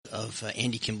of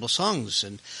Andy Kimbel songs,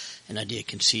 and an idea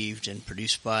conceived and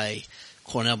produced by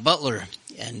Cornell Butler.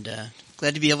 And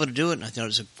glad to be able to do it. And I thought it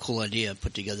was a cool idea. I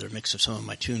put together a mix of some of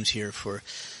my tunes here for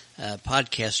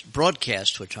broadcast,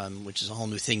 which is a whole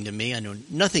new thing to me. I know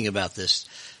nothing about this.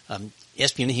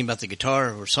 Ask me anything about the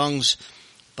guitar or songs,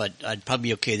 but I'd probably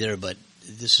be okay there. But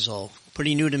this is all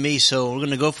pretty new to me, so we're going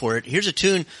to go for it. Here's a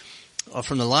tune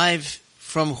from the Live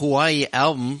from Hawaii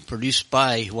album, produced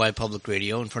by Hawaii Public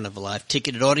Radio in front of a live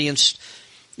ticketed audience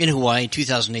in Hawaii,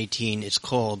 2018. It's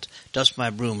called Dust My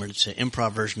Broom, and it's an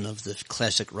improv version of the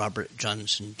classic Robert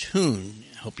Johnson tune.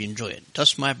 I hope you enjoy it.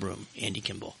 Dust My Broom, Andy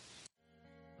Kimbel.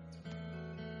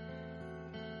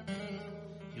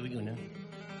 Here we go now.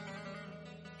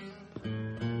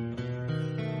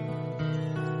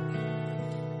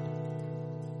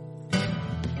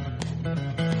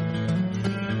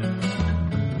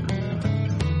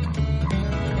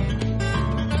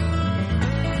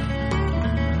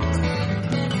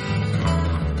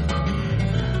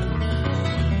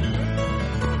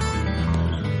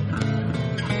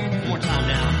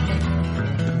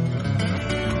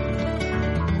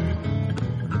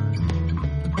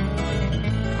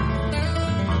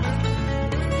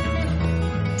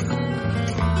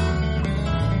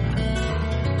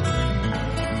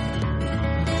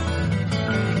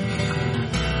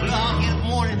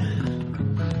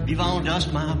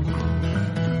 Dust my broom.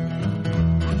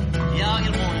 Yeah,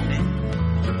 good morning, baby.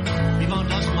 We gonna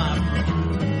dust my broom.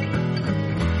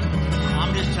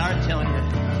 I'm just tired of telling you,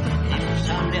 it's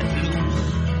time to lose.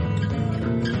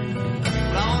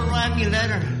 But I wanna write me a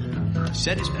letter,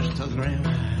 send it special telegram.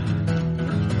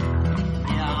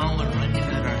 Yeah, I wanna write me a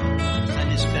letter,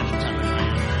 send it special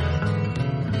telegram.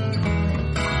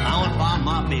 I wanna buy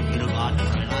my baby a lot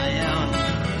of it. I am.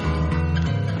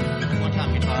 One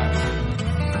time guitar.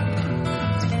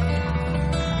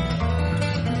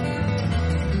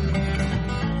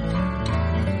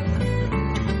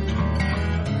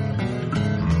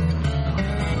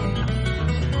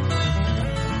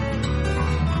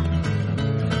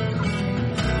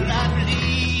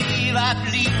 I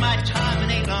believe my time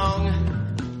ain't long.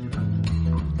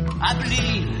 I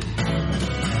believe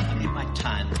my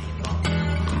time ain't long.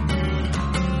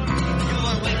 You're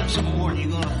gonna wake up some morning,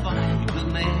 you're gonna find a good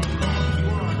man.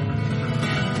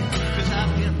 Cause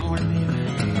I'll get more, baby.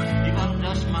 You're gonna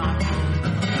dust my broom.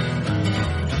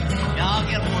 Yeah, I'll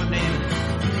get more, baby.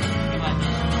 You're gonna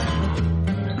dust my broom.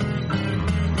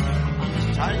 I'm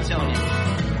just tired of telling you.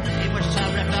 Ain't much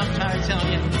time left, I'm tired of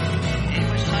telling you. Ain't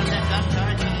much time left, I'm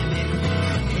tired of telling you.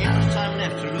 Ain't time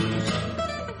left to lose.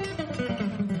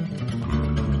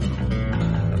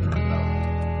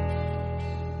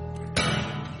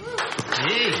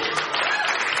 Hey.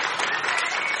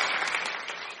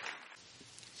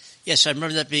 Yes, I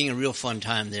remember that being a real fun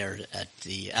time there at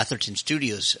the Atherton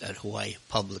Studios at Hawaii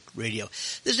Public Radio.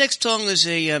 This next song is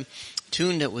a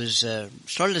tune that was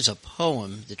started as a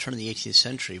poem, the turn of the 18th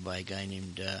century, by a guy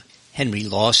named Henry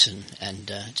Lawson,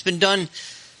 and it's been done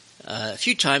a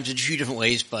few times in a few different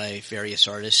ways by various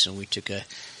artists, and we took a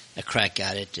crack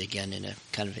at it again in a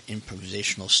kind of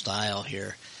improvisational style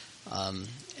here.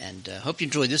 And hope you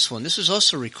enjoyed this one. This was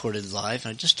also recorded live,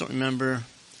 and I just don't remember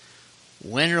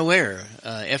when or where.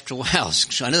 After a while,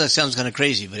 I know that sounds kind of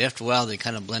crazy, but after a while they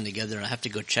kind of blend together, and I have to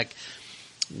go check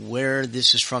where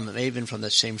this is from. It may have been from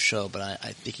that same show, but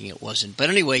I'm thinking it wasn't. But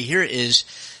anyway, here is,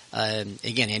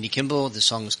 again, Andy Kimbel. The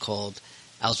song is called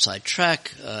Outside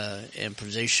Track,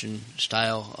 improvisation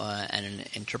style, and an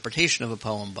interpretation of a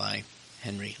poem by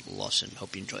Henry Lawson.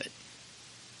 Hope you enjoy it.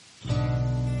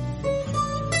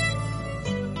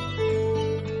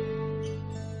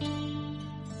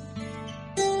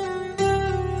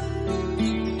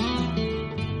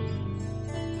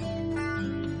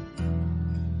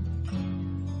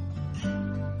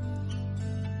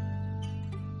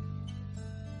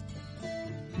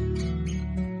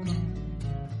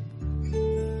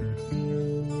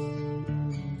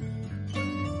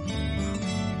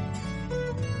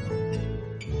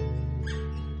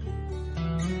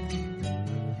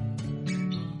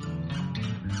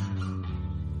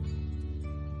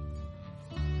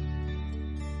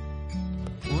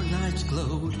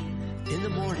 Glowed in the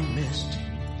morning mist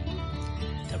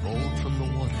that rolled from the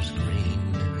water's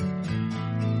green,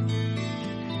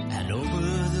 and over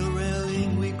the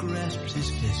railing we grasped his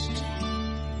fist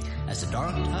as the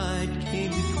dark tide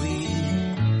came between.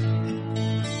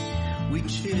 We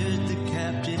cheered the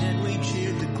captain and we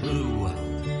cheered the crew,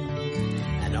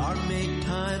 and our mate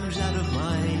times out of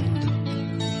mind.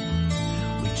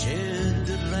 We cheered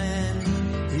the land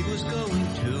he was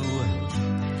going to,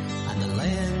 and the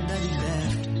land that he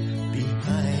left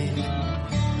behind.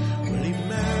 Will he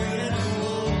marry and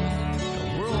go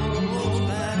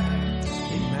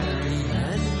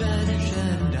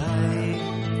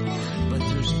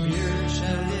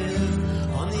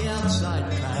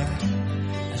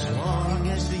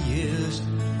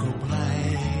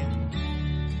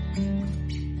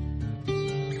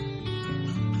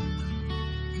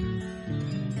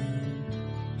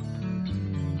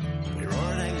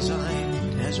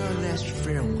last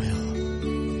farewell.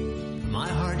 My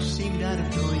heart seemed out of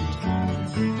joint,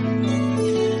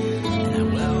 and I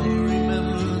well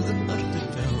remember the hush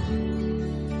that fell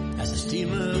as the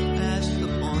steamer passed the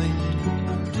point.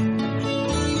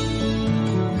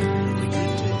 We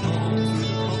drifted home through the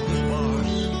broken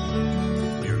bars.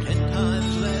 We were 10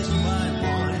 times less by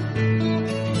one.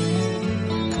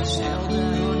 I sailed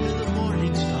out under the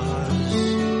morning stars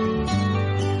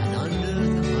and under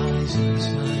the rising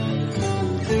sun.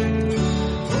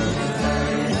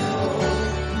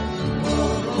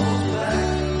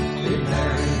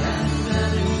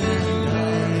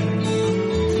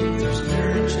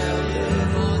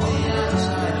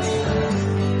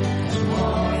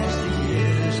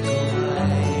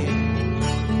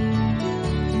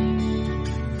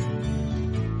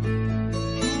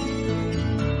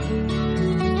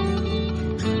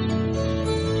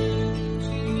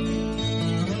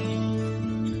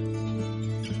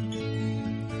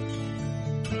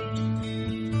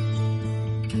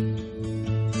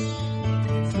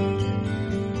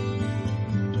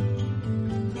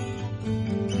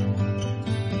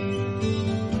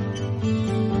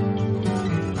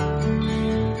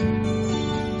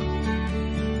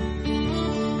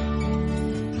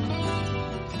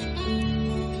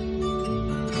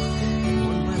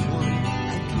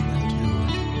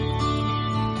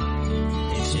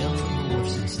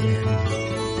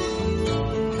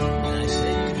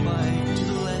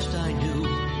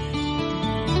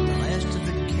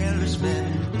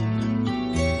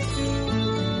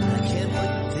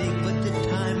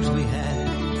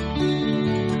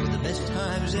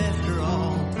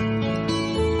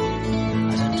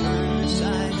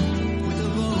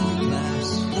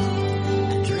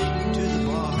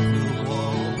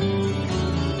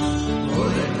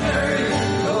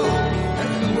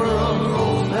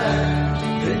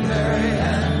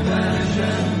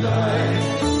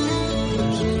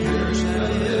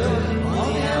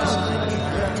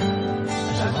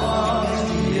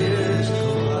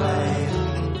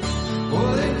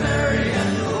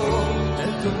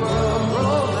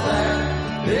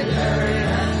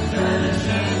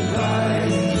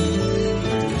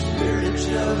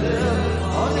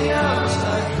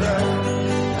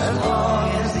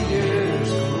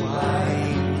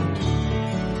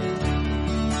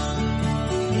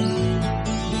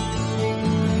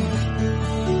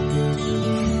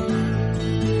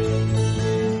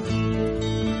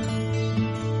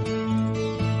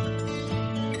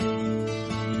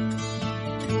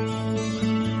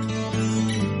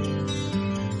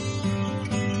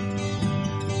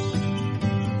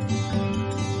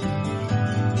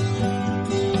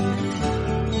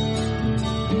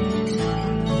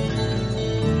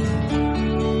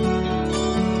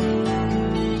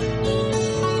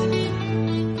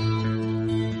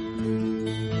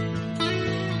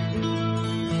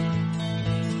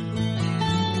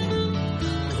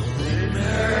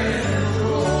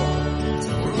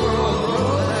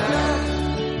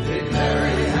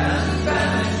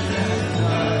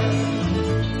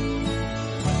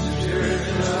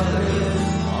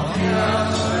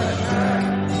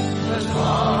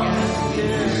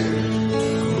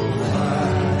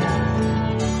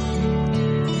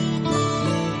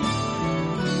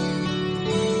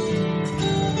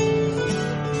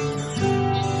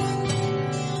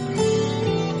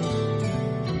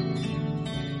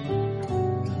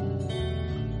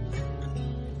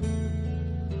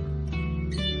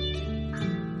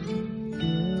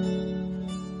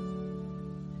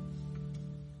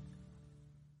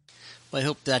 Well, I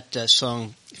hope that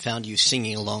song found you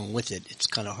singing along with it. It's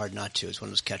kind of hard not to. It's one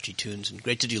of those catchy tunes, and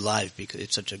great to do live because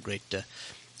it's such a great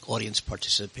audience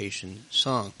participation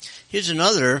song. Here's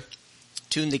another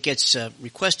tune that gets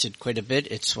requested quite a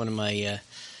bit. It's one of my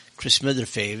Chris Smither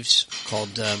faves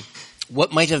called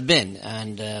What Might Have Been,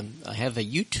 and I have a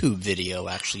YouTube video,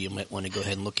 actually, you might want to go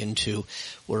ahead and look into,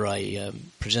 where I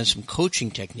present some coaching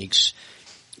techniques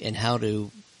in how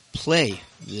to play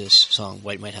this song,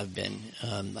 What Might Have Been.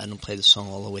 I don't play the song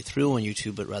all the way through on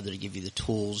YouTube, but rather to give you the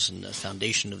tools and the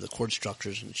foundation of the chord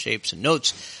structures and shapes and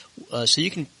notes, so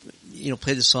you can,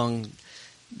 play the song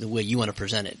the way you want to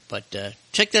present it. But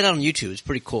check that out on YouTube. It's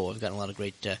pretty cool. I've gotten a lot of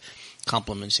great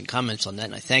compliments and comments on that,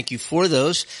 and I thank you for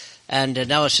those. And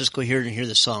now let's just go here and hear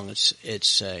the song.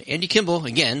 It's Andy Kimbel,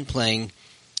 again, playing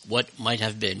What Might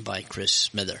Have Been by Chris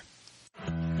Smither.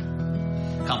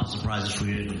 A couple surprises for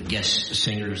you guest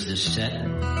singers this set.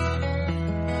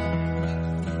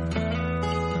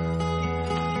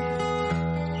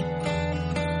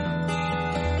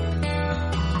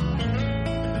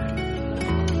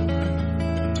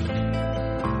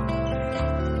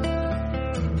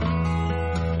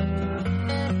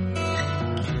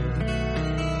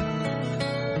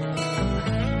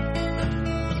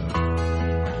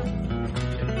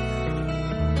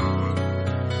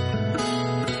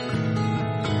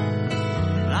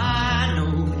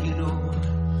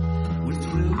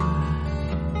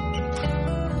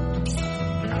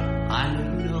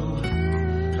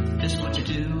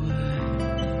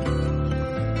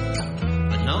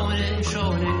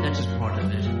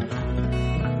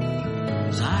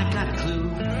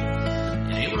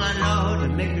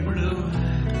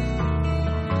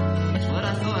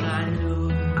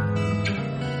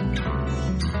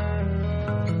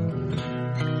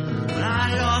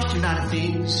 watch a lot of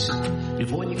things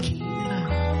before you keep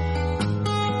out.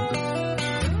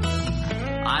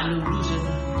 I know losing,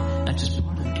 that's just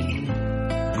part of the game.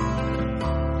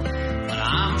 But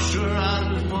I'm sure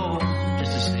I'll lose more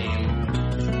just the same.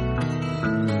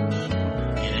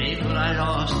 It ain't what I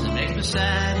lost that makes me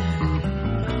sad.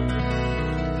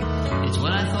 It's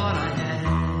what I thought I had.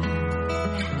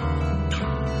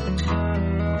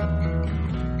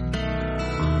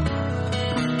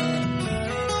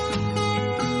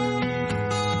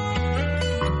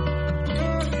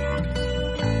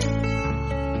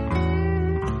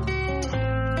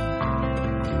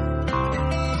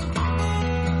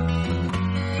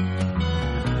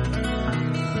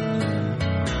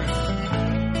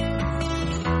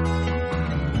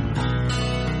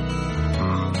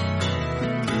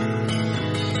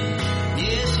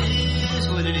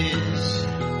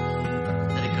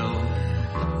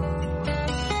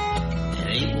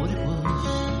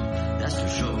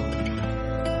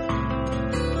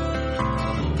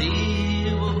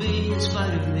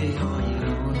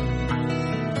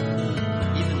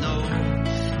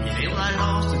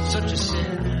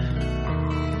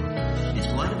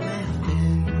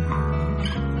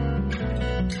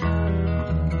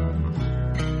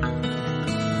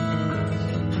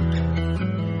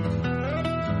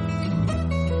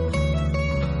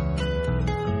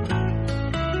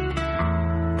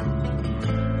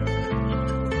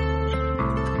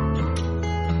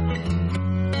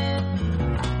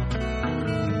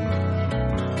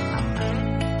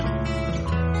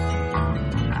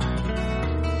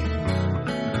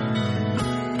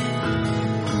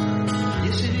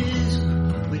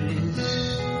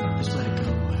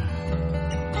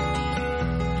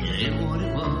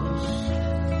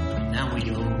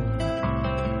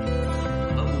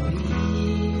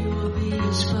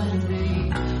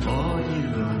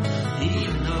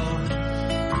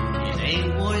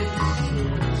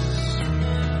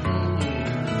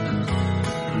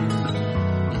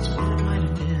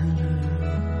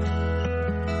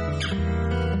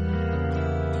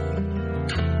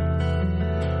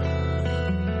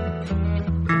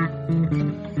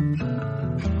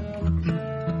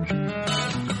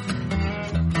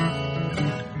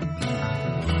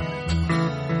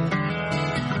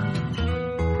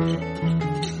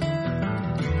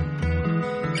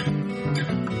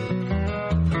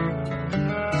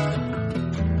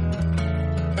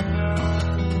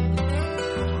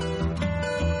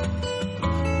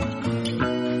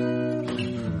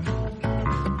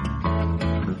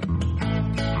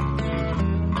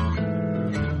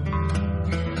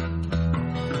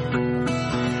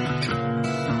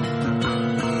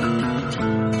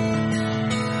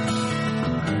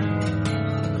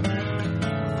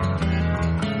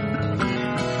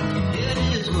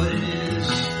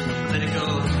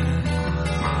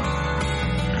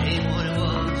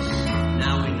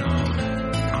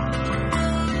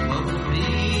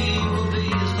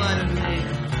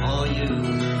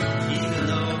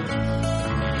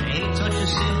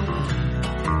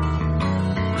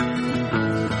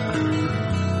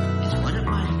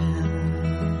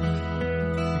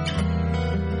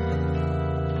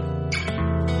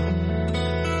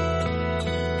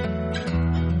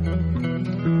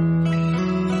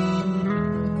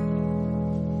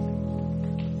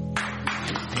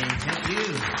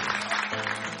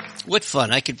 What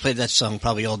fun. I could play that song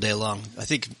probably all day long. I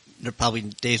think there are probably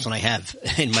days when I have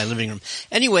in my living room.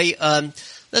 Anyway,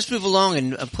 let's move along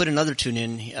and put another tune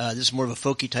in. This is more of a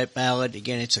folky type ballad.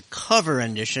 Again, it's a cover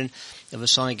rendition of a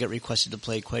song I get requested to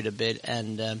play quite a bit,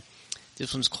 and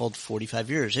this one's called 45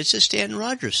 Years. It's a Stanton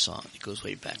Rogers song. It goes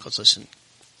way back. Let's listen.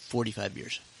 45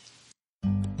 Years.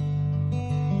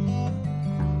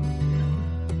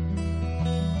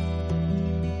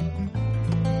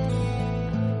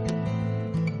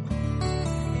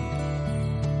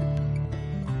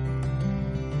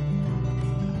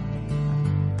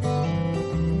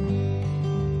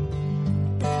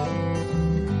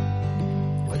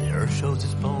 Shows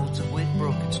its bones of wind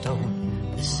broken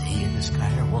stone. The sea and the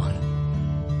sky are one.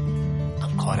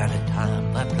 I'm caught out of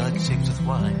time, my blood sings with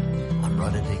wine. I'm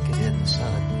running naked in the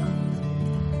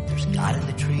sun. There's God in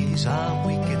the trees, I'm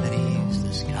weak in the knees.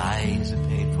 The sky is a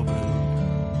painful blue.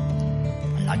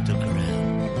 I like to look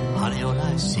around, honey, all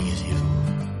I see is you.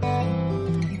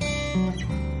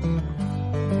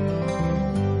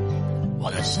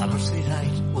 While the summer sweet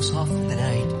light will soften the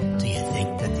night, do you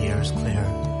think that the air is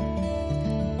clear?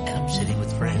 Sitting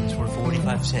with friends for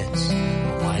 45 cents,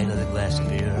 buy another glass of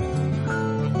beer.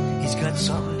 He's got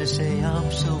something to say,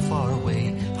 I'm so far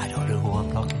away, I don't know who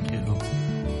I'm talking to.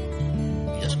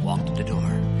 He just walked in the door,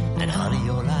 and honey,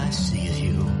 all I see is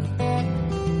you.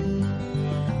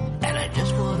 And I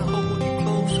just want to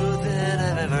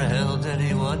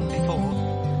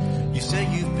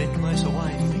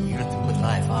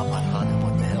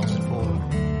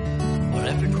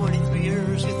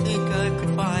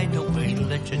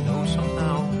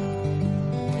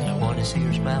to see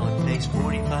her smiling face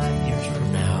 45 years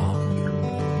from now.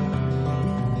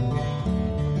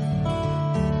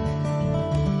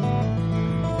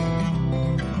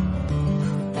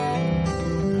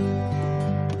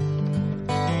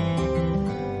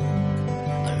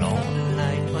 Alone in the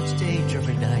night, on stage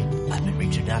every night, I've been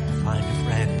reaching out to find a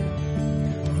friend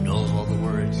who knows all the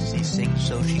words he sings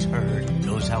so she's heard,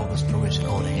 knows how the story's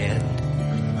going to end.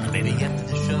 Maybe after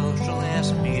the show she'll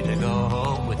ask me to go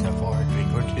home with her for a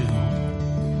drink or two.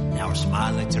 Now her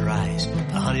smile lights her eyes,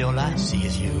 but honey, all I see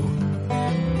is you.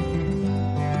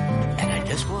 And I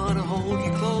just want to hold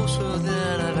you closer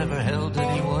than I've ever held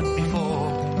anyone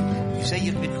before. You say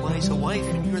you've been twice a wife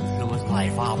and you're through with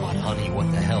life. Ah, but honey, what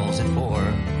the hell's it for?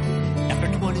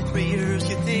 After 23 years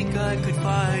you think I could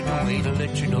find a way to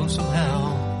let you know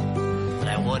somehow. But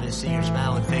I want to see your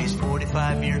smiling face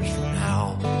 45 years from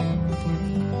now.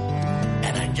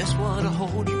 And I just want to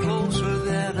hold you closer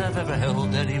than I've ever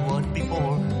held anyone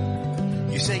before.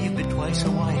 You say you've been twice a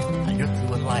wife, and you're through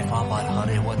with life. Oh, but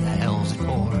honey, what the hell's it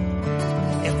for?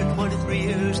 After 23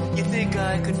 years, you think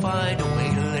I could find a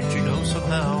way to let you know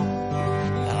somehow.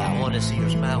 Well, I want to see your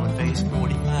smiling face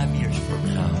 45 years from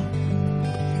now.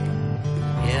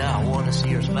 Yeah, I want to see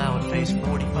your smiling face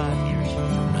 45 years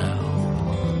from now.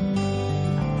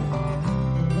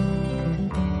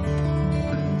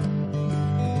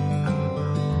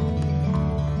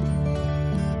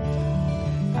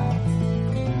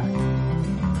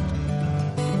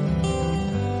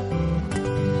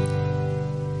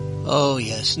 Oh,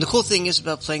 yes. And the cool thing is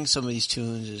about playing some of these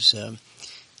tunes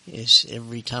is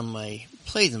every time I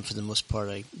play them, for the most part,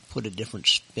 I put a different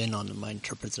spin on them. I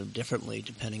interpret them differently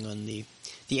depending on the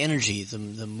energy, the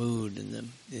mood, and the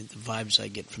vibes I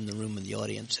get from the room and the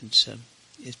audience.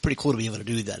 It's pretty cool to be able to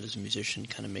do that as a musician.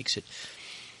 Kind of makes it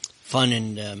fun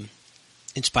and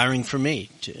inspiring for me,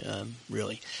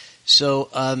 really. So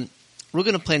we're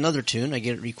going to play another tune. I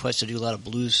get requests to do a lot of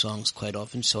blues songs quite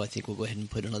often, so I think we'll go ahead and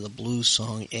put another blues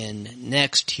song in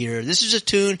next here. This is a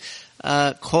tune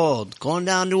called Going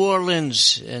Down New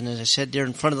Orleans, and as I said there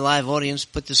in front of the live audience,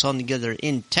 put this song together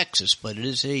in Texas, but it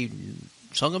is a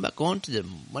song about going to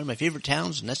one of my favorite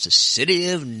towns, and that's the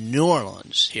city of New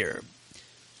Orleans here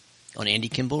on Andy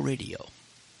Kimbel Radio.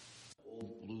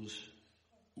 Old blues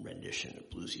rendition of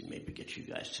bluesy, maybe get you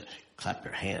guys to clap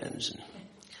your hands and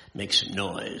make some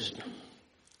noise.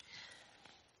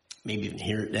 Maybe even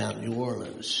hear it down in New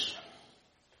Orleans.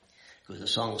 Because the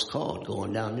song's called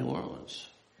Going Down New Orleans.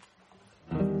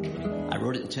 I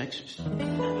wrote it in Texas.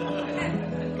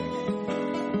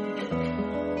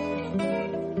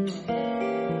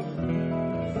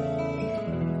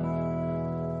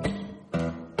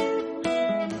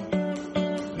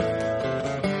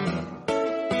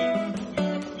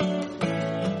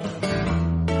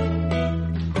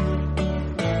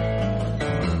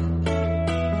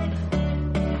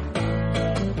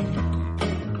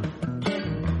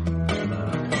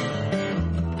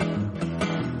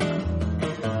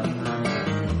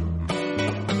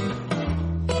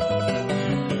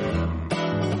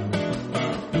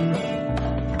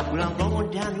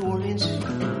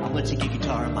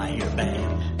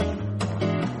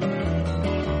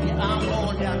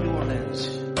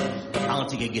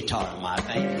 Guitar in my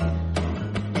band.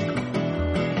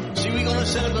 See, we're gonna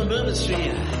set up on Bourbon Street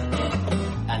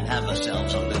and have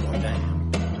ourselves a little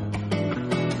jam.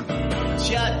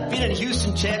 See, I've been in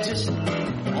Houston, Texas,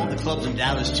 all the clubs in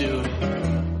Dallas too.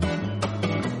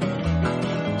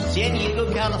 San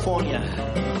Diego, California,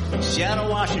 Seattle,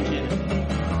 Washington,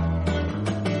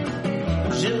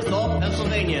 Zimthorpe,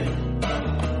 Pennsylvania,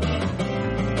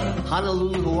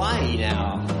 Honolulu, Hawaii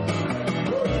now.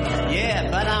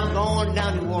 Yeah, but I'm going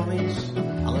down to New Orleans.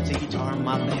 I'm gonna take guitar in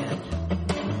my band.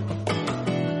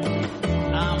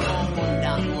 I'm going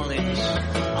down to New Orleans.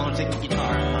 I'm gonna take the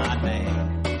guitar in my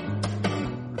band.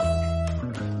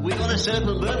 We're gonna set up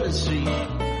on Bourbon Street,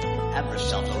 have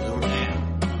ourselves a little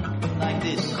jam. Like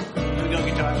this. Here we go,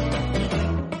 guitar.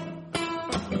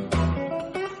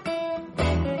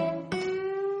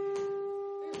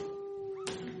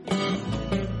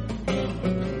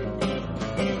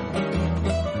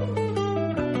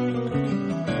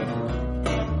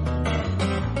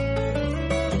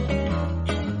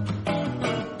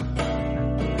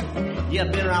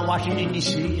 I've been around Washington,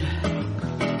 D.C.,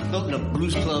 looking at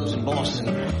blues clubs in Boston,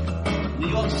 New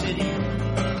York City,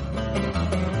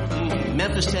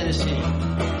 Memphis, Tennessee.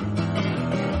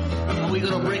 And we're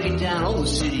going to break it down, all the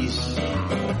cities,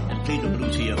 and play the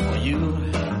blues here for you,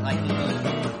 like this.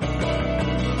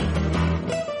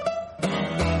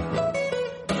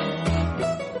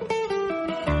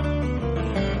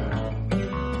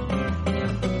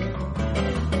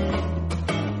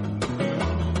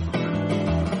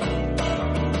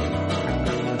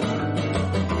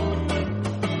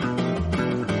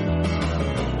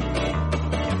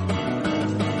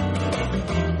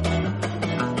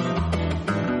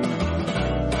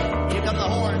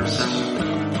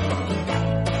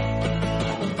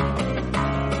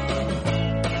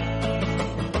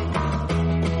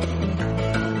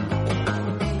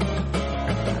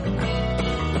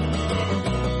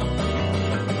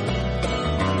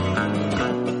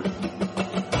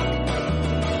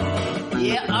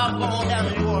 going down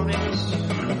to New Orleans.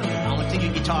 I'm gonna take a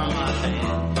guitar in my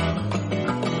hand.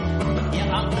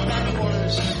 Yeah, I'm going down to New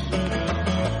Orleans.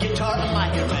 Guitar in my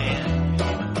hand.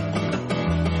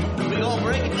 We're gonna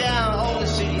break it down all the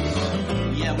cities.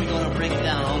 Yeah, we're gonna break it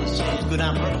down all the cities. Good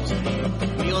on purpose.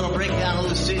 We're gonna break down all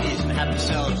the cities and have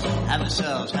ourselves a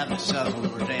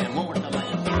little jam. One more time.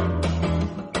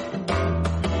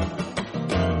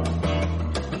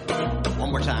 One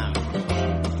more time.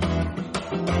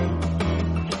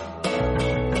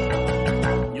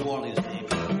 New Orleans, baby.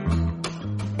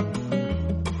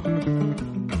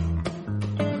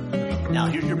 Now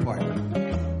here's your part. 1,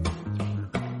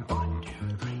 2,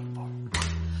 3, 4.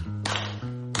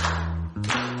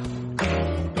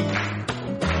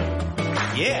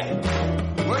 Yeah.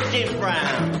 Where's James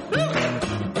Brown? Woo!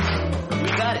 We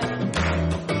got it.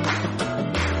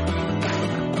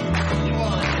 New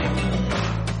Orleans, baby.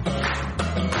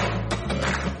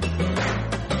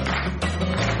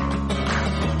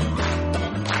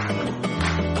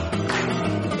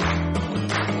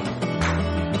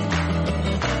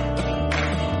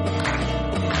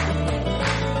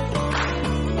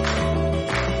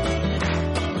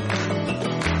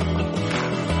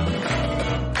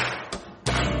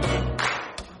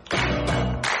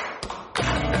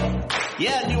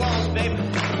 Yeah, New Orleans, baby.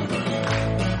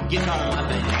 Guitar in my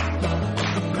band.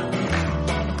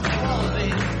 New Orleans,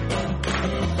 baby.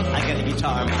 I got a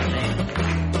guitar in my band.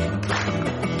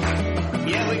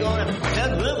 Yeah, we're going to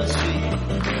Bourbon Street.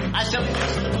 I said we're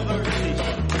going to Bourbon Street.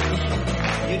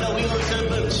 You know we're going to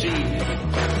Bourbon Street.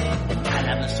 I'd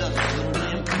have myself a little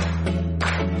jam.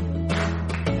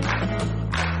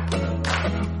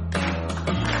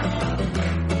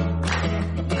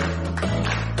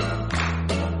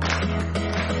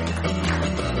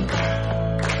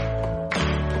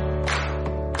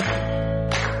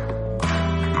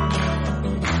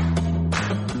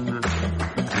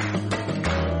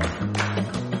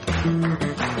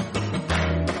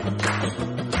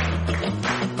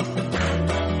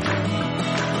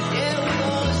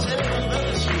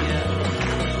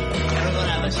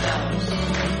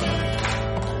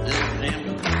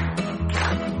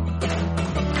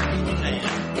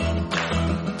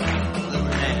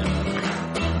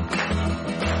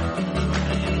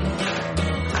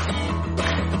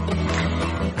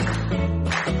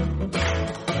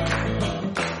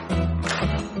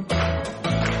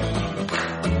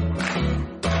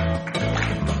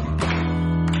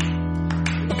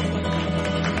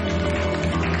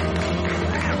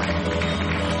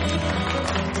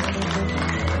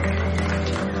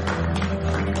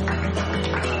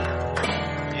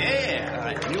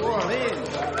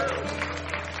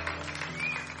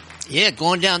 Yeah,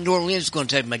 going down to New Orleans, going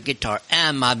to take my guitar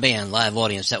and my band. Live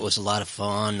audience, that was a lot of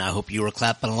fun. I hope you were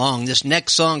clapping along. This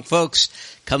next song, folks,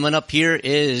 coming up here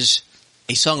is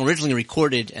a song originally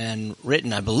recorded and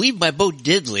written, I believe, by Bo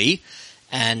Diddley.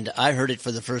 And I heard it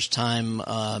for the first time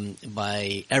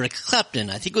by Eric Clapton.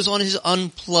 I think it was on his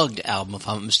Unplugged album, if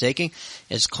I'm not mistaken.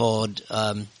 It's called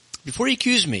Before You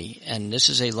Accuse Me. And this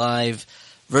is a live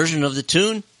version of the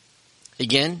tune.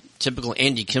 Again, typical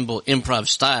Andy Kimbel improv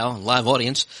style, live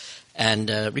audience. And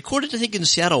recorded, I think, in the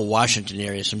Seattle, Washington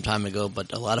area some time ago,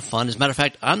 but a lot of fun. As a matter of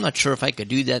fact, I'm not sure if I could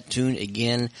do that tune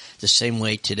again the same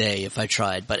way today if I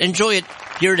tried. But enjoy it.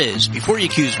 Here it is, Before You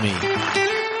Accuse Me.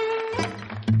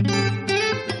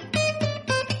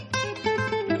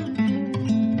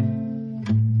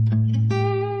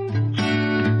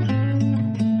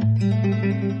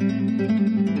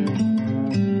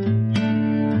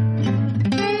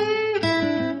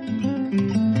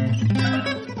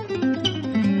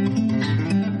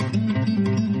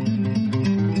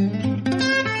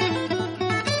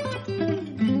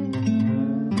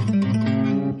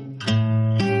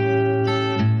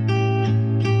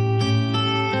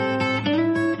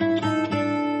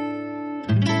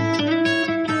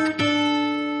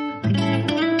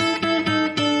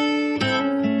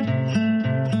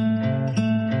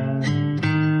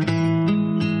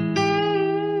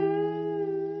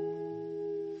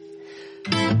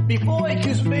 Before you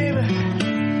kiss, baby,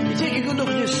 you take a good look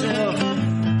at yourself.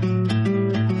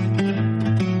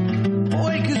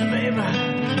 Before you kiss, baby,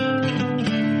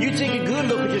 you take a good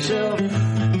look at yourself.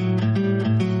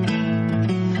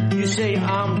 You say,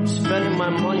 I'm spending my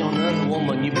money on another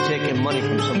woman. You be taking money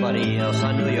from somebody else.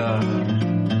 I know you are.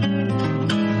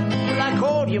 Well, I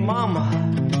called your mama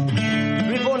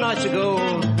 3-4 nights ago.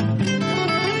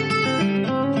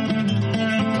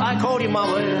 I called your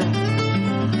mama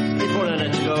 3-4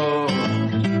 nights ago.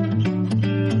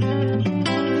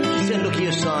 She said, look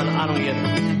here, son, I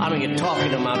don't get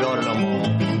talking to my daughter no more.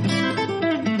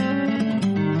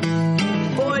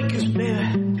 Boy, 'cause baby,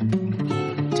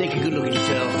 take a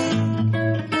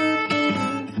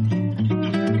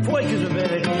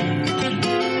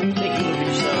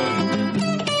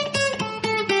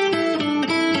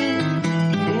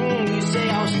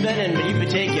spending, but you've been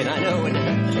taking. I know.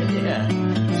 Yeah.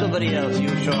 Somebody else, you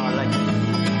sure are like this.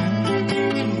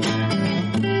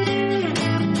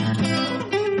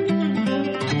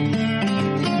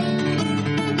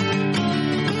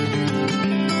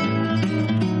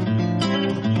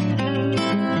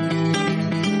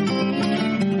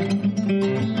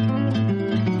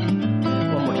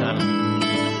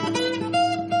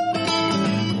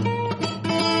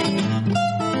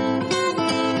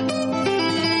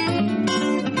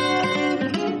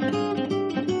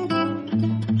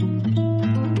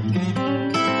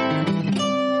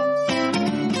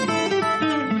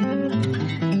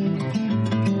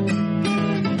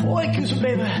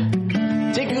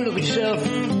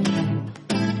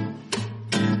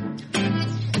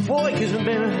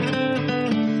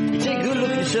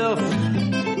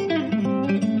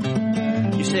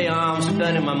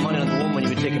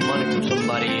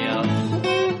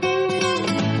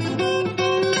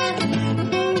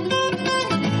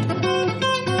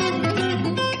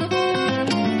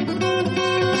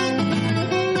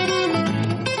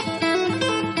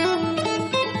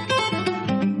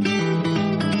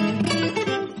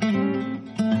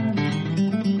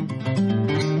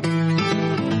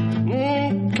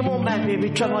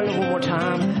 Try my love one more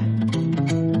time.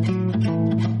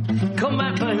 Come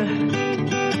back, baby.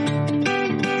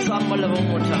 Try my love one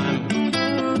more time.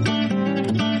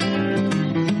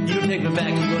 You take me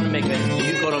back. You're gonna make me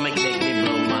blow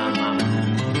my mind.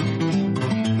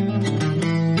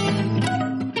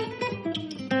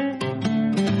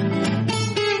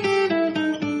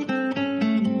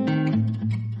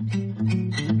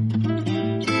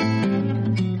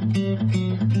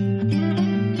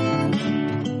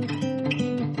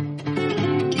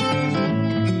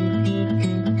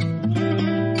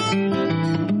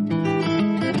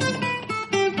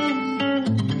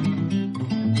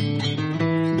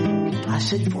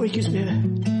 Before you kiss me,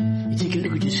 you take a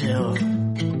look at yourself.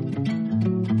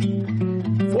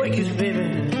 Before you kiss me, baby,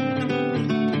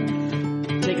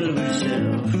 take a look at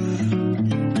yourself.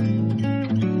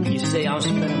 You say I'm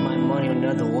spending my money on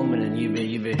another woman, and you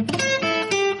be.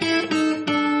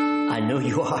 I know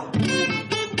you are.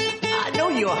 I know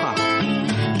you are.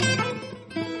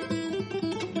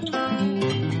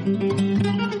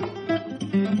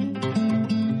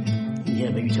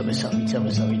 Yeah, baby, tell me something.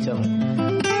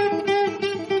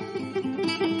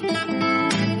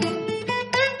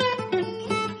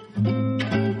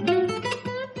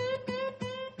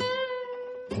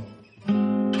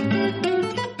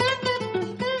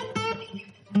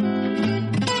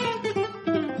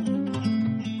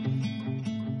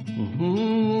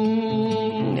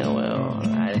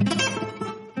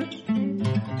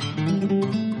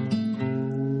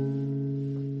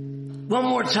 One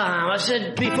more time. I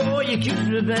said, before you kiss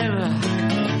me, baby,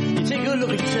 you take a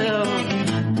look at yourself.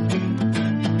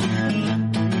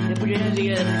 You put your hands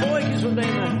together. Before you kiss me,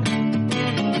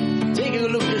 baby, take a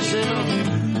look at yourself.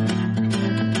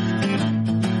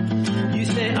 You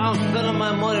say, I'm spending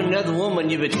my money on another woman.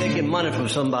 You've been taking money from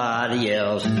somebody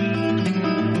else.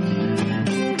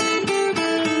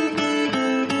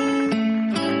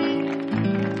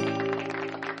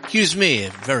 Excuse me, a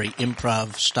very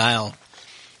improv style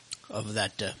of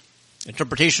that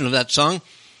interpretation of that song.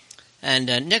 And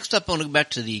next up, I want to go back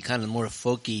to the kind of more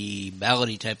folky,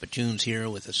 ballady type of tunes here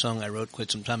with a song I wrote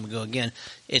quite some time ago. Again,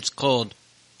 it's called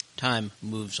Time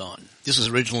Moves On. This was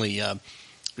originally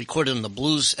recorded on the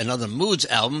Blues and Other Moods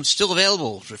album, still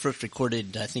available. It was first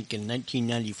recorded, I think, in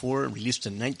 1994 and released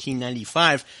in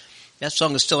 1995. That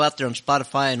song is still out there on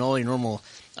Spotify and all your normal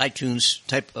iTunes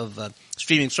type of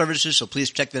streaming services, so please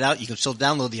check that out. You can still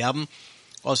download the album.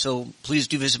 Also, please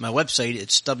do visit my website.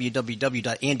 It's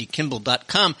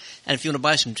www.andykimbel.com. And if you want to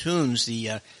buy some tunes,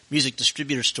 the music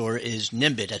distributor store is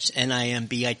Nimbit. That's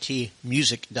NIMBIT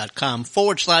music.com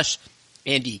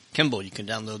 /Andy Kimbel. You can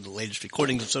download the latest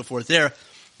recordings and so forth there,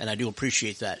 and I do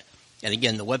appreciate that. And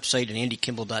again, the website at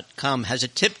andykimbel.com has a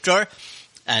tip jar,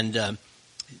 and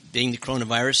being the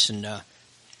coronavirus and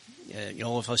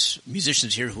all of us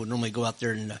musicians here who would normally go out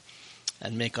there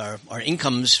and make our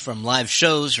incomes from live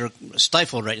shows are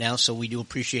stifled right now, so we do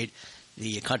appreciate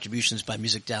the contributions by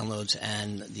music downloads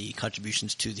and the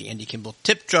contributions to the Andy Kimbel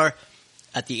tip jar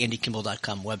at the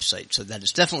andykimbel.com website. So that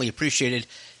is definitely appreciated,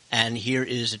 and here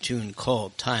is a tune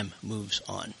called Time Moves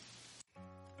On.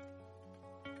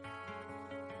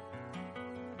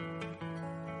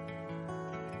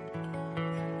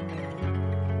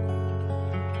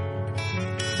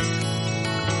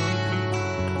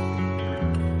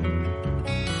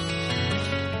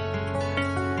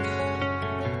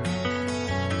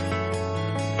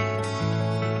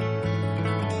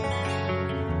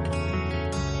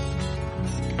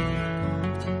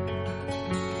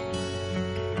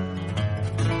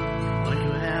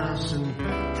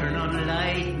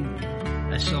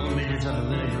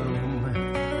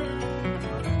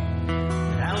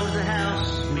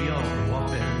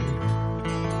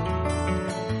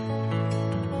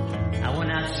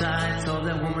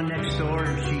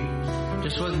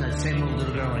 This wasn't that same old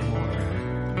little girl anymore.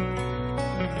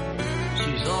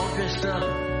 She was all dressed up,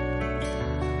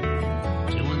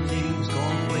 doing things,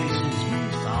 going places we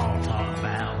used to all talk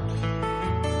about.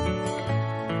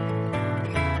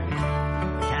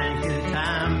 Can't feel the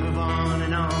time move on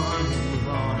and on, move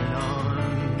on and on.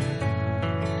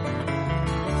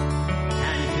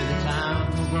 Can't feel the time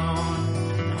move on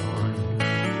and on.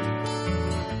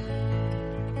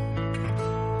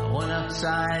 I went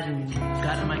outside and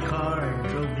got in my car and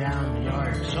drove down the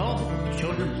yard. Saw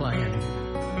children playing.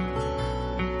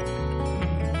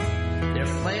 They're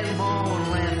playing ball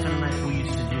and laughing like we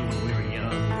used to do when we were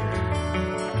young.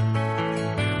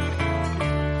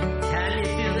 Can you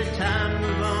feel the time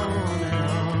move on and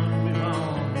on, move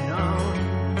on and on?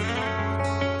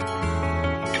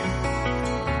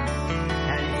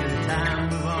 Can you feel the time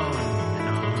move on and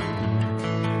on?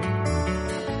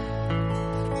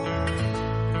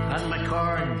 Got in my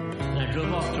car and I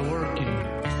drove off to work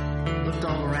and looked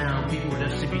all around. People would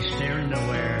just be staring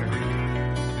nowhere.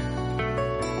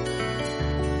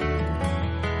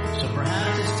 So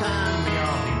perhaps it's time we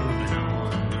all be moving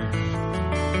on.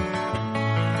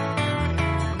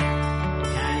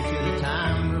 Can you feel the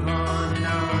time move on and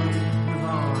on, move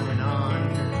on and on?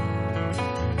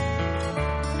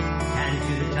 Can you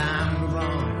feel the time move on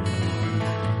and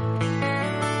on?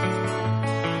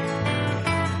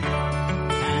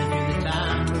 Can you feel the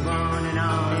time move on and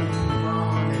on, move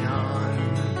on and on?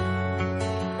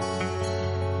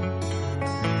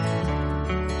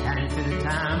 Can you feel the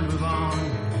time move on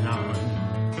and on?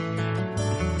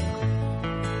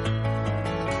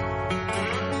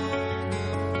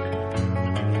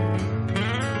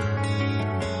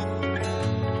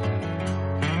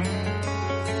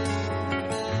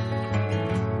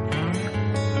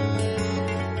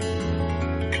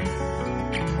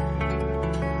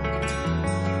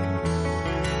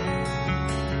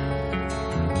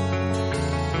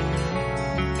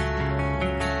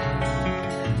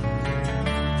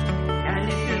 Can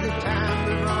you feel the time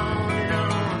move on and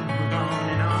on, move on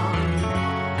and on?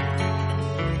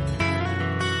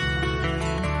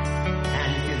 Can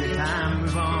you feel the time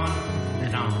move on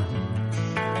and on?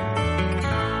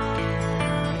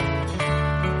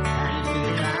 Can you feel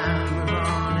the time move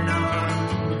on and on,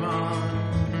 move on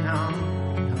and on,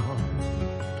 and on?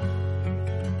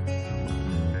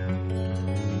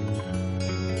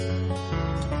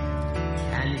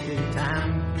 Can you feel the time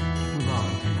move on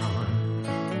and on?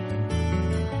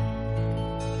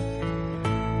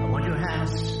 I went to a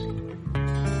house.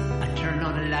 I turned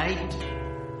on a light.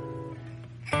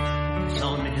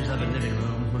 Saw images of a living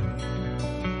room.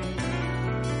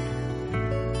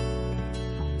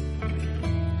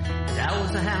 That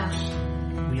was the house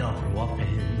we all walked in.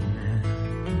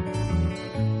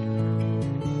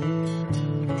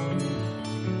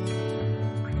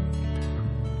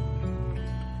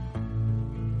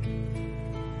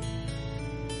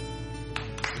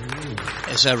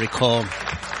 As I recall,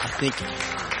 I think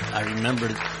I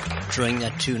remembered during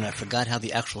that tune, I forgot how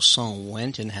the actual song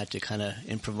went and had to kind of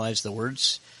improvise the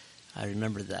words. I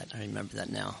remember that. I remember that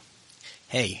now.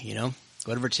 Hey, you know,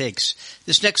 whatever it takes.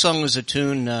 This next song was a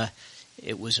tune,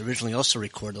 it was originally also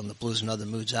recorded on the Blues and Other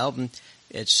Moods album.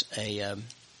 It's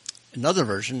another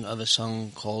version of a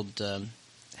song called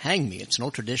Hang Me. It's an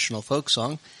old traditional folk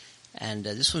song, and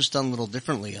this was done a little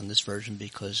differently on this version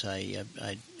because I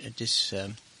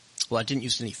didn't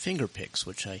use any finger picks,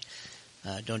 which I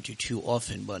don't do too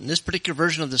often. But in this particular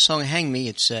version of the song Hang Me,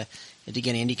 it's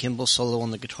again Andy Kimbel solo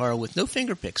on the guitar with no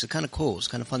finger picks. It's kind of cool. It's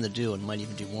kind of fun to do, and might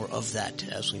even do more of that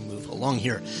as we move along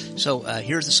here. So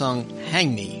here's the song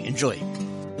Hang Me. Enjoy.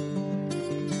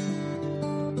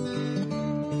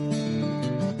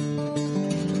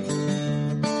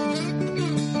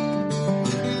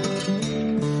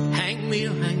 Hang me,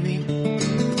 oh hang me,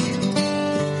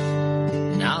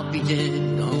 and I'll be dead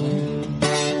and gone.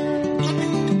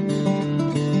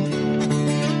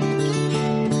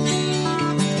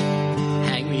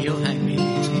 Hang me, oh hang me,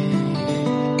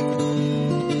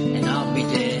 and I'll be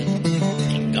dead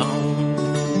and gone.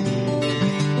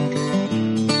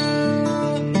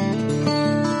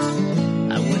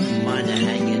 I wouldn't mind a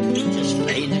hanging, just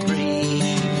lay in the grave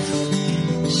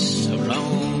so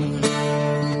long.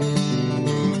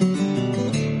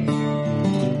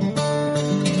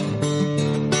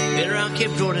 Been around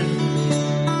Cape Jordan,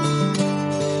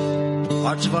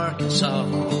 parts of Arkansas.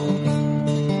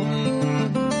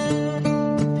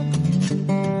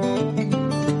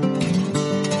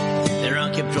 Been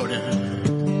around Cape Jordan,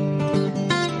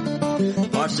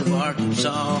 parts of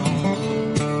Arkansas.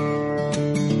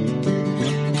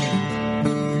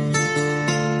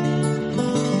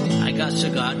 I got so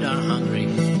goddamn hungry.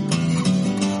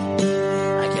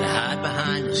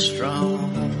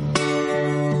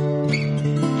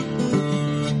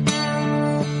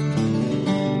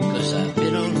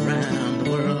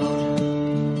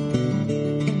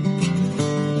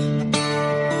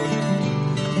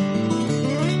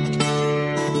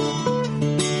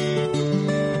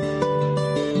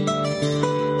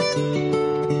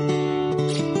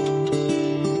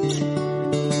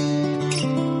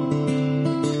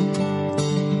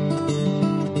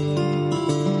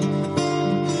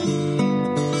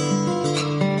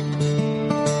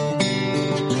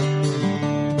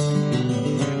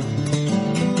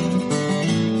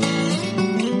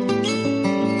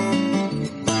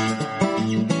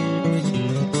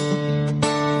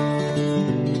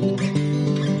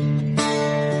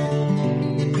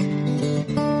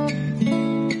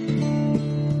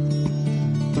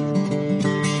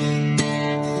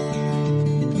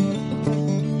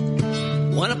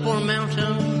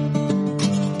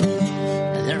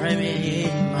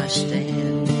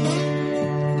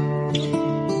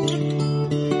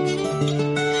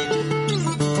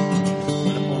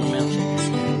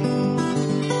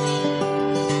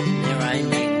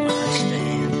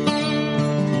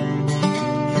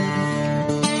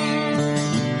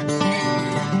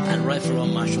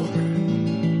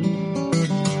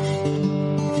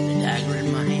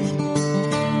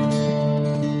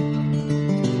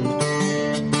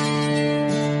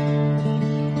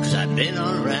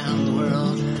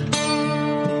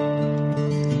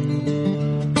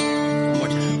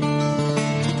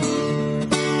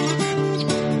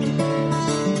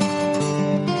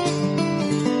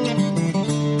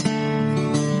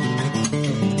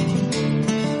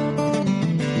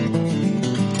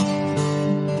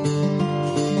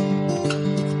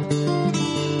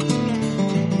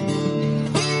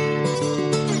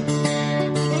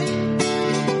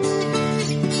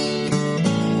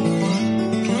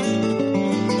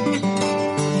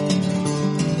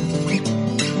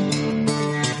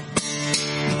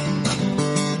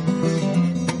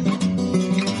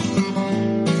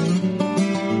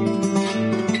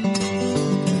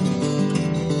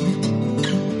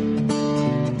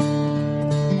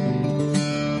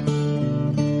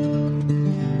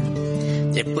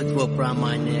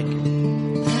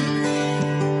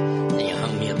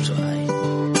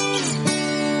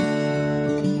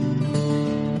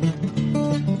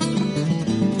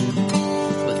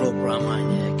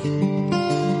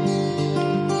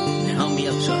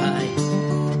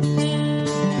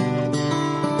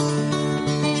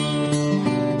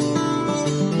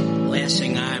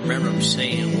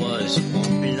 saying was,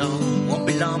 won't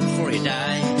be long before you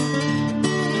die.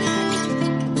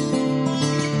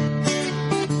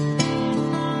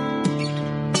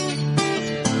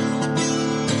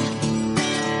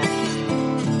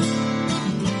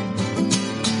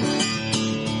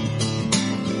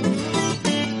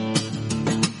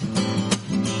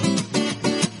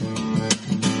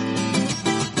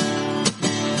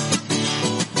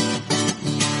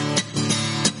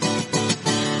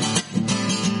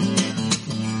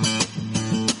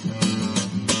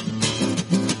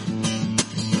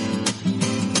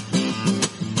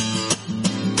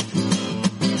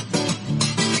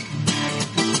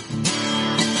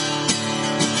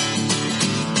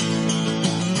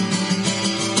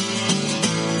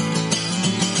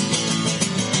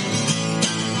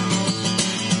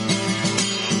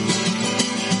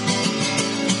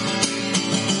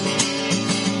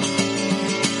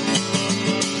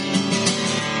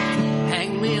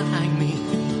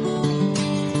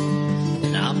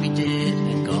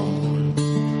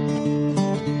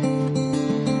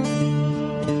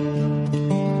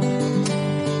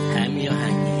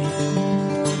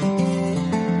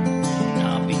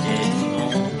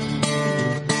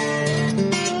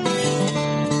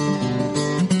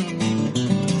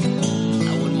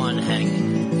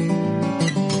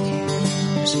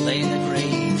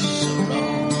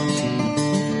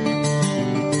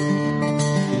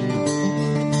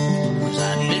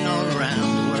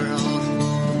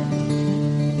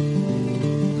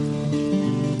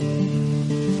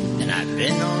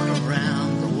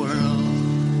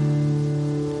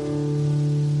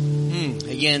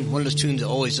 Again, one of those tunes,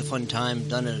 always a fun time,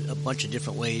 done it a bunch of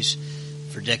different ways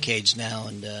for decades now,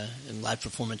 and live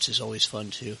performance is always fun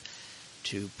to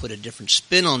put a different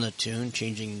spin on the tune,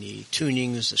 changing the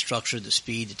tunings, the structure, the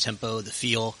speed, the tempo, the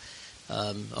feel,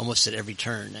 almost at every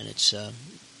turn, and it's a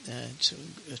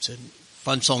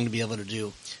fun song to be able to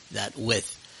do that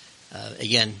with.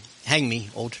 Again, Hang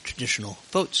Me, old traditional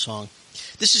folk song.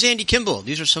 This is Andy Kimbel.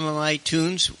 These are some of my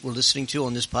tunes we're listening to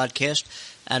on this podcast,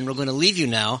 and we're going to leave you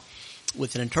now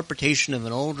with an interpretation of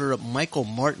an older Michael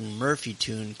Martin Murphey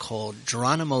tune called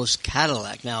Geronimo's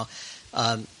Cadillac. Now,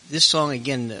 this song,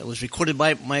 again, was recorded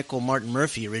by Michael Martin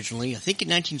Murphey originally, I think in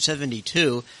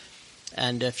 1972,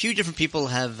 and a few different people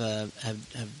have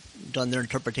done their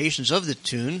interpretations of the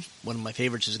tune. One of my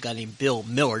favorites is a guy named Bill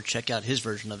Miller. Check out his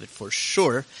version of it for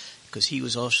sure, because he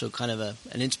was also kind of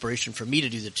an inspiration for me to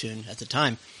do the tune at the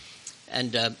time.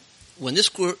 And when this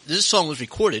song was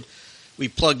recorded, we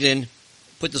plugged in,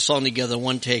 put the song together,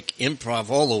 one take,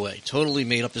 improv all the way, totally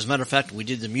made up. As a matter of fact, we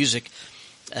did the music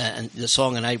and the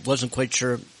song, and I wasn't quite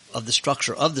sure of the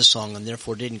structure of the song, and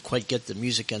therefore didn't quite get the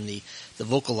music and the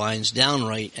vocal lines down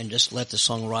right, and just let the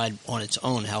song ride on its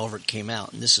own, however it came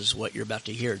out. And this is what you're about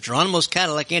to hear. Geronimo's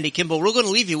Cadillac, Andy Kimbel. We're going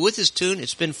to leave you with this tune.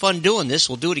 It's been fun doing this.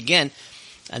 We'll do it again.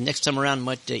 And next time around,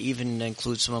 might even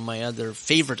include some of my other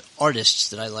favorite artists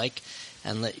that I like,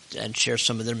 and share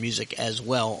some of their music as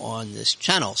well on this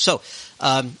channel. So,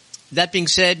 that being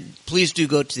said, please do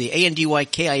go to the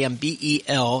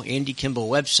ANDYKIMBEL Andy Kimbel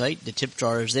website. The tip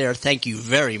jar is there. Thank you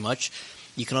very much.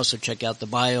 You can also check out the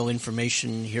bio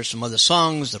information, hear some other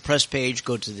songs, the press page,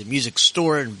 go to the music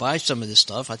store and buy some of this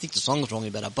stuff. I think the songs are only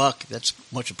about $1. That's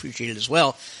much appreciated as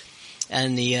well.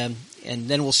 And and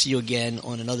then we'll see you again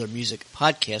on another music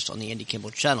podcast on the Andy Kimbel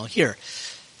channel here.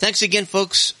 Thanks again,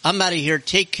 folks. I'm out of here.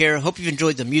 Take care. Hope you've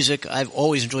enjoyed the music. I've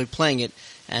always enjoyed playing it,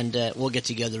 and we'll get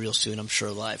together real soon, I'm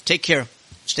sure, live. Take care.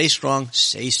 Stay strong.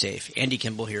 Stay safe. Andy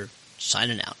Kimbel here,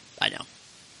 signing out. Bye now.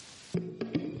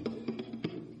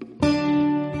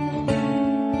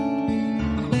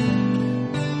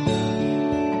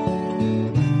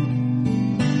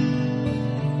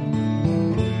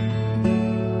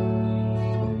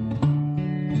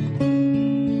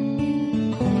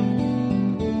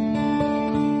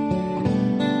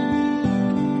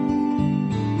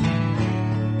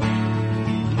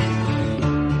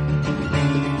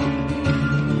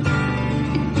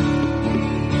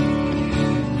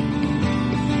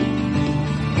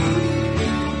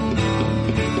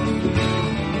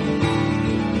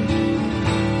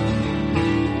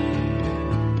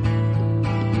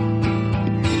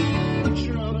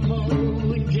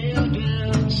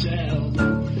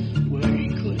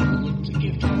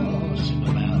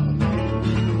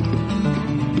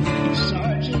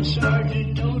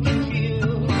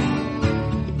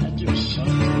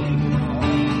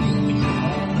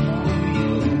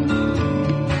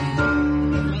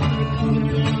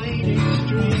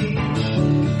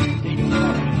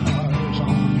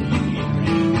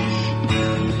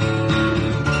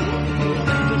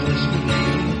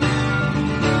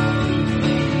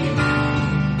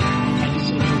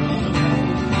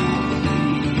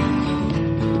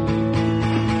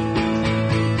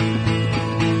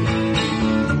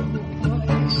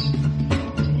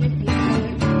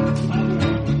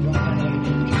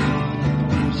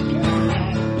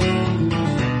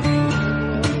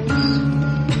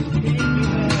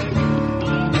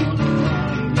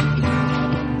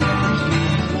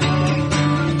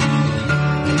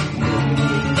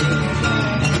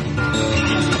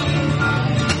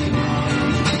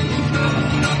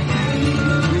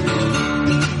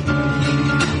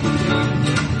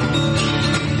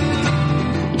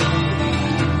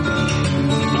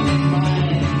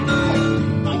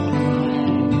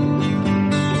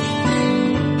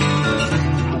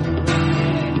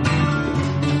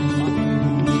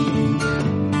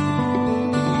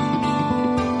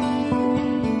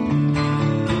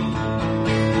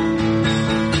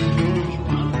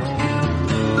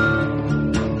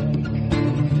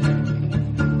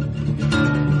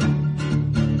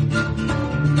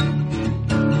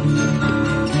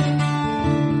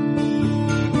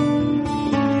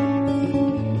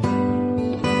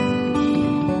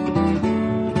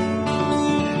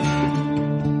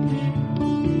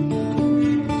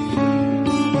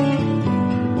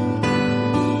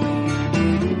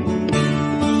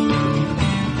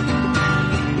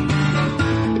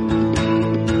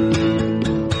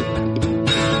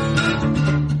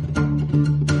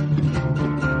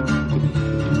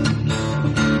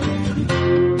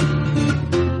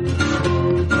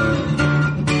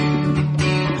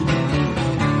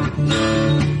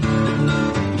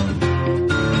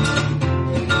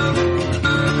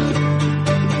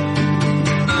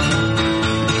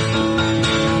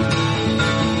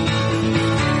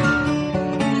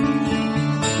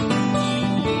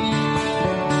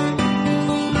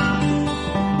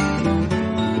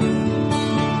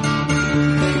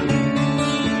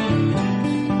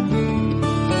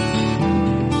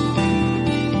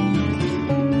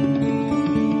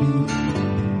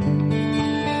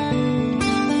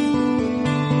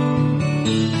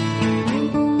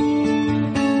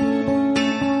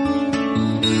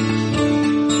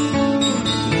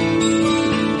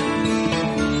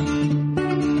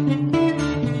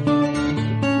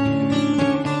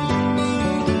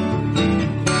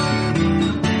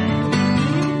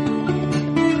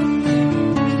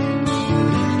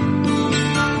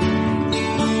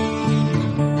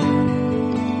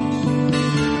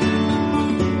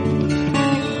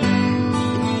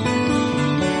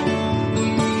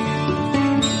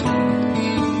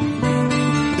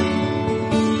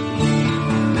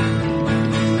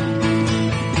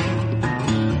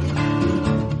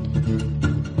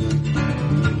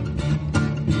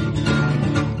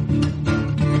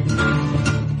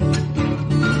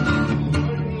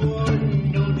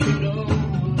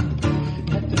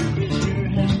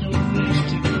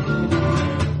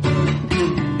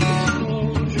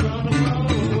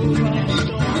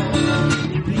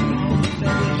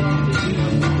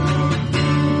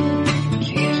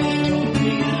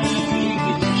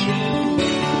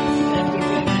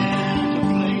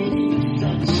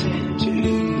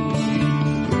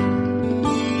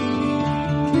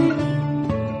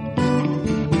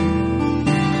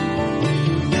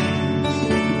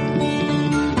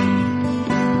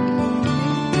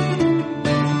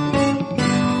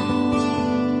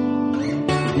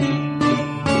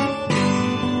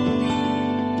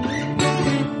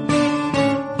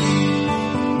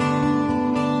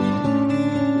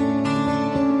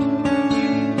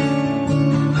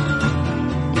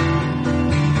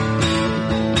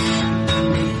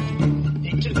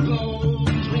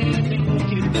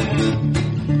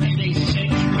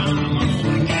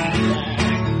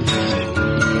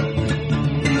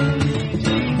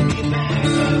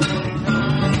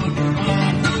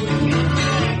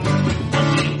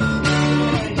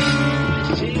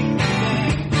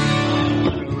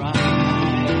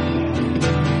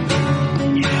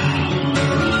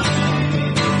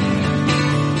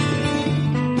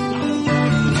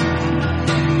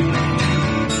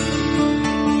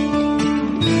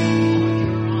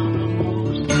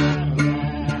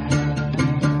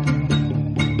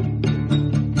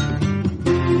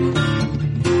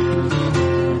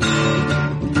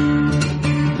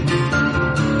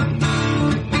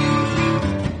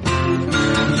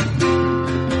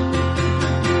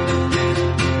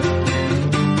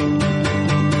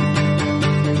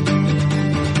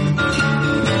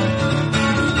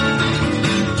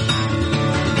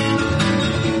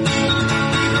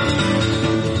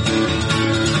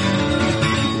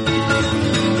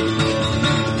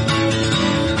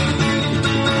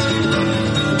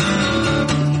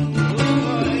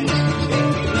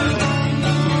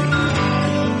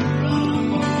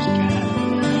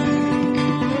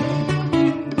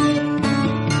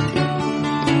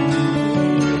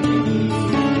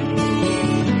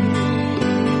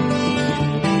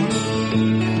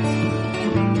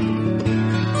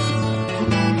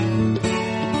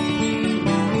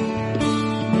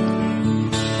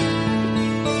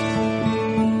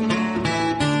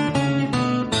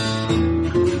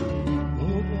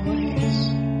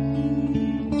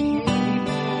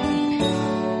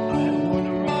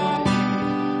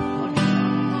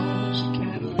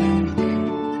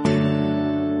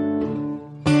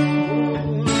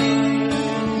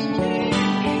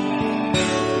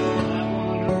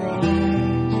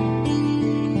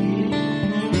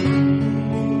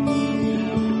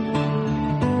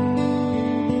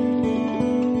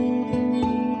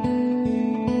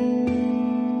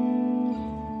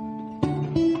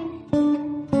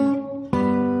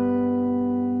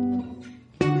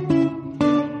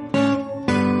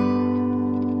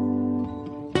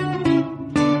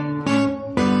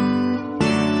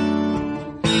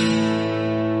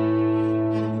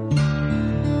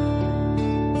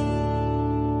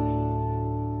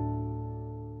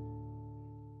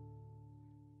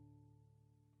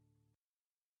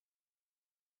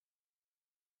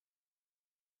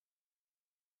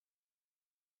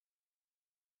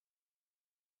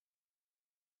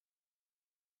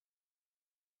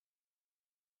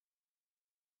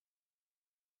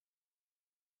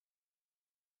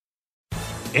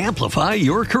 Amplify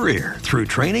your career through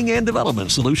training and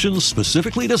development solutions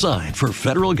specifically designed for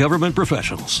federal government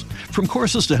professionals. From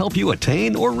courses to help you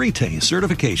attain or retain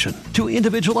certification, to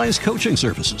individualized coaching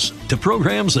services, to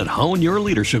programs that hone your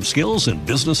leadership skills and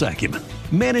business acumen,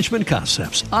 Management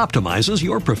Concepts optimizes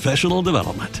your professional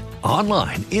development.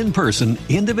 Online, in person,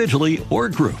 individually, or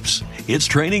groups, it's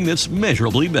training that's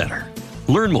measurably better.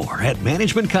 Learn more at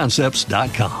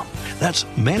managementconcepts.com. That's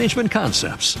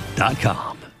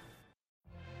managementconcepts.com.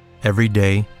 Every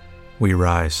day, we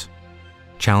rise,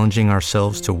 challenging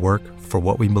ourselves to work for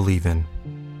what we believe in.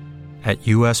 At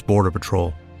U.S. Border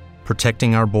Patrol,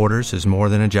 protecting our borders is more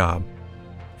than a job.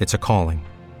 It's a calling.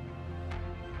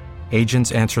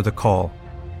 Agents answer the call,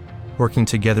 working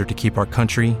together to keep our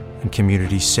country and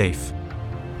communities safe.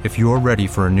 If you're ready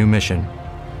for a new mission,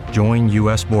 join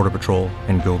U.S. Border Patrol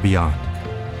and go beyond.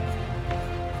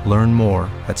 Learn more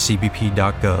at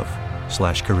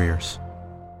cbp.gov/careers.